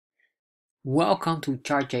Welcome to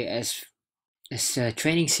ChartJS. It's a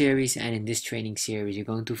training series, and in this training series you're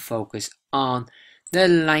going to focus on the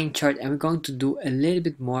line chart, and we're going to do a little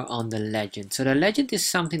bit more on the legend. So the legend is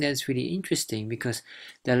something that's really interesting because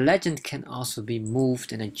the legend can also be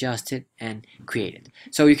moved and adjusted and created.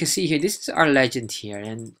 So you can see here, this is our legend here,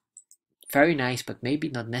 and very nice, but maybe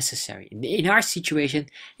not necessary. In our situation,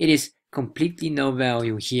 it is completely no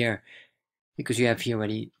value here because you have here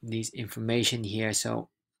already this information here. So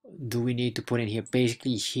do we need to put in here?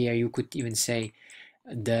 Basically here you could even say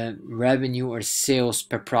the revenue or sales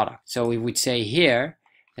per product. So we would say here,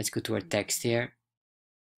 let's go to our text here,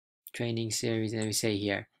 training series, and we say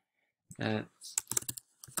here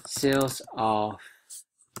sales of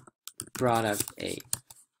product A.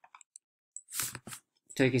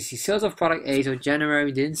 So you can see sales of product A. So January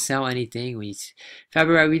we didn't sell anything,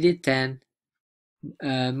 February we did 10,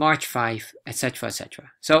 March 5, etc,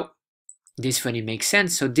 etc. So this really makes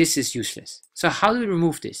sense. So this is useless. So how do we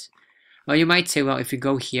remove this? Well, you might say, well, if we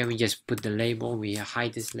go here, we just put the label, we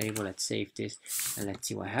hide this label, let's save this, and let's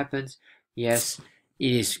see what happens. Yes,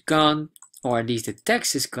 it is gone, or at least the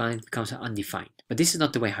text is gone, it becomes undefined. But this is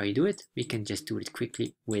not the way how you do it. We can just do it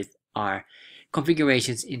quickly with our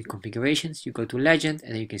configurations. In configurations, you go to legend,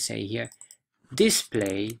 and then you can say here,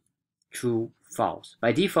 display true, false.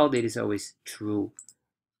 By default, it is always true.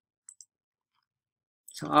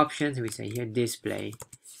 So options, we say here, display,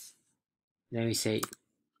 then we say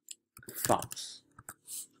false,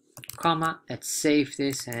 comma, let's save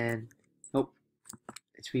this, and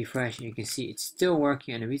let's refresh, and you can see it's still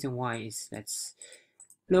working, and the reason why is, let's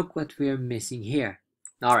look what we're missing here.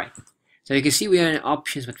 Alright, so you can see we are in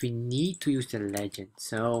options, but we need to use the legend.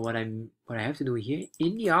 So what I have to do here,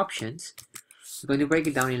 in the options, I'm going to break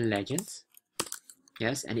it down in legends.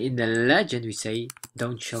 Yes, and in the legend we say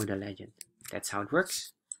don't show the legend. That's how it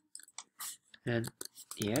works. And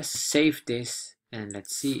yes, save this, and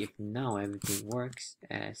let's see if now everything works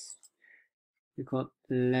as we call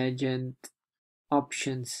legend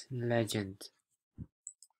options legend.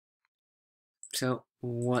 So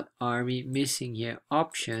what are we missing here?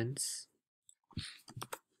 Options.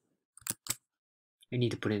 We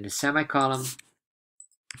need to put in a semicolon,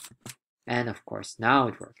 and of course now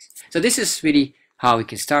it works. So this is really how we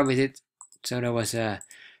can start with it. So there was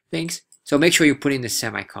things. So make sure you put in the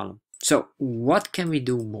semicolon. So what can we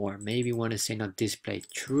do more? Maybe we want to say not display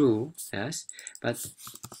true, yes, but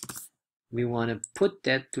we want to put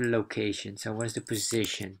that to location. So what's the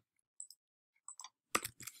position?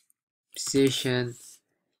 Position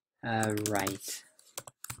right.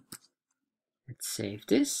 Let's save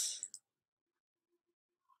this.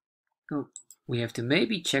 Oh, we have to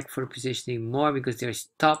maybe check for positioning more because there's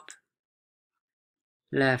top,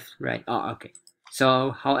 left, right. Oh, okay.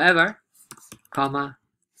 So however, comma,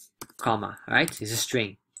 comma, right? It's a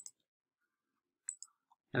string.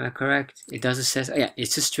 Am I correct? It doesn't say, oh yeah,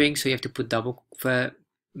 it's a string, so you have to put double,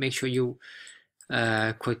 make sure you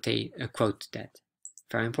quote that.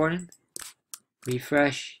 Very important.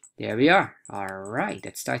 Refresh. There we are. Alright,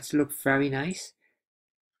 that starts to look very nice.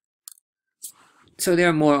 So there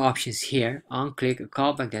are more options here. On click, a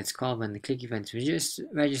callback that's called when the click event is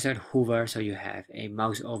registered, hover, so you have a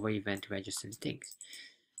mouse over event to register things.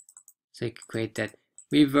 So you can create that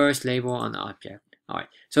reverse label on object. Alright,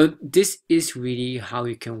 so this is really how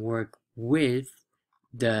you can work with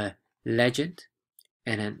the legend,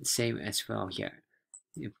 and then same as well here.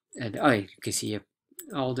 And you can see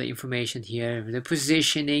all the information here, the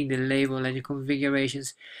positioning, the label, and the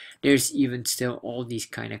configurations. There's even still all these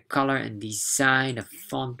kind of color and design, the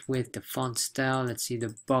font width, the font style. Let's see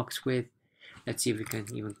the box width. Let's see if we can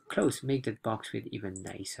even make that box width even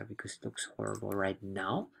nicer because it looks horrible right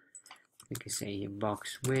now. We can say here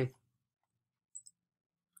box width.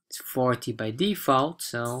 It's 40 by default,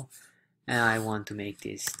 so I want to make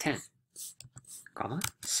this 10. Comma,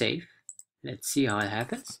 save. Let's see how it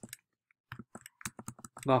happens.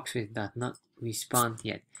 Box width does not respond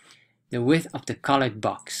yet. The width of the colored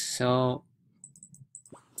box. So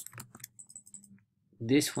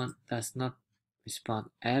this one does not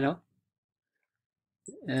respond at all.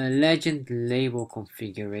 Legend label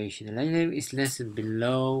configuration. The legend label is listed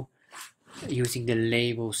below using the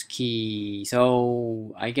labels key.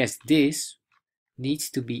 So I guess this needs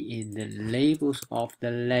to be in the labels of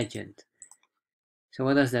the legend. So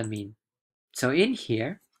what does that mean? So in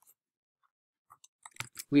here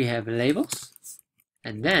we have labels,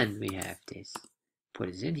 and then we have this. Put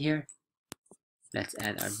it in here. Let's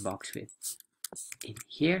add our box width in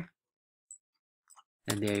here,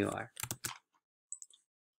 and there you are.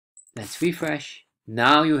 Let's refresh.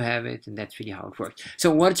 Now you have it, and that's really how it works.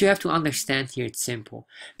 So what you have to understand here, it's simple.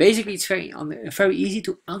 Basically, it's very easy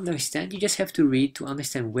to understand. You just have to read to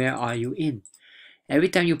understand where are you in. Every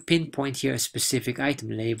time you pinpoint here a specific item,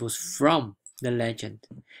 labels from the legend.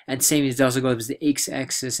 And same as it also goes with the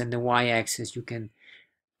x-axis and the y-axis. You can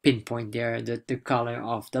pinpoint there the color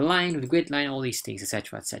of the line, the grid line, all these things,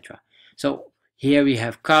 etc., etc. So here we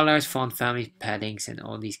have colors, font families, paddings, and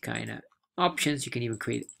all these kind of options. You can even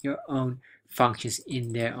create your own functions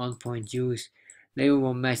in there. On point use label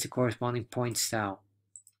will match the corresponding point style.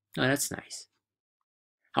 Oh, that's nice.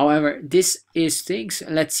 However, this is things.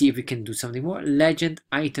 Let's see if we can do something more. Legend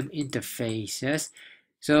item interfaces.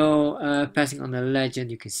 So passing on the legend,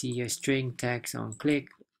 you can see here string text on click.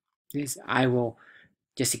 This I will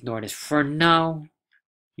just ignore this for now.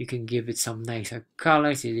 You can give it some nicer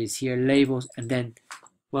colors. It is here labels, and then,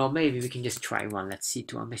 well, maybe we can just try one. Let's see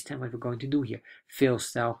to understand what we're going to do here. Fill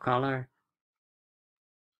style color.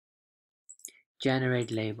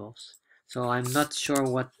 Generate labels. So I'm not sure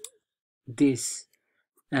what this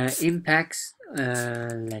impacts.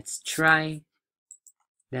 Let's try.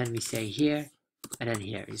 Then we say here, and then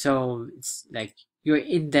here. So it's like you're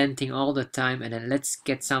indenting all the time, and then let's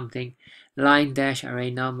get something. Line dash array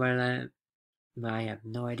number. I have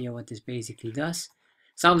no idea what this basically does.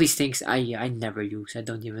 Some of these things I never use. I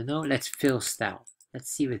don't even know. Let's fill style. Let's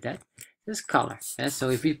see with that. This color. Yeah? So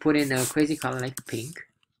if we put in a crazy color like pink,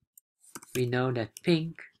 we know that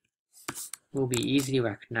pink will be easily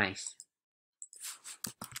recognized.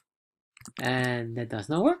 And that does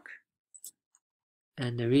not work.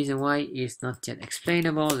 And the reason why is not yet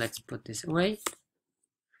explainable. Let's put this away.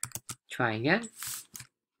 Try again.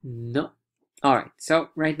 No. Alright, so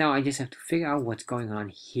right now I just have to figure out what's going on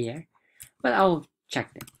here. But I'll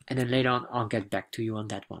check that. And then later on I'll get back to you on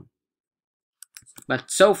that one.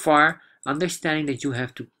 But so far, understanding that you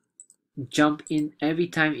have to jump in every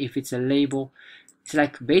time if it's a label. It's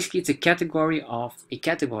like basically it's a category of a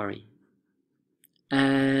category.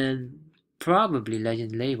 And probably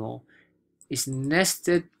legend label is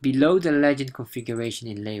nested below the legend configuration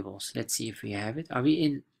in labels. Let's see if we have it. Are we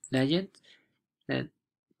in legend? Then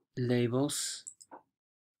labels.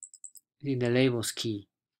 Using the labels key.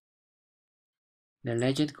 The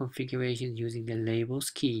legend configuration using the labels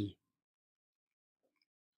key.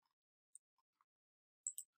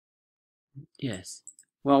 Yes.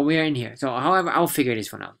 Well, we are in here. So, however, I'll figure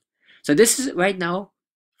this one out. So this is right now.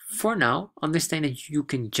 For now, understand that you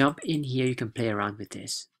can jump in here. You can play around with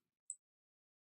this.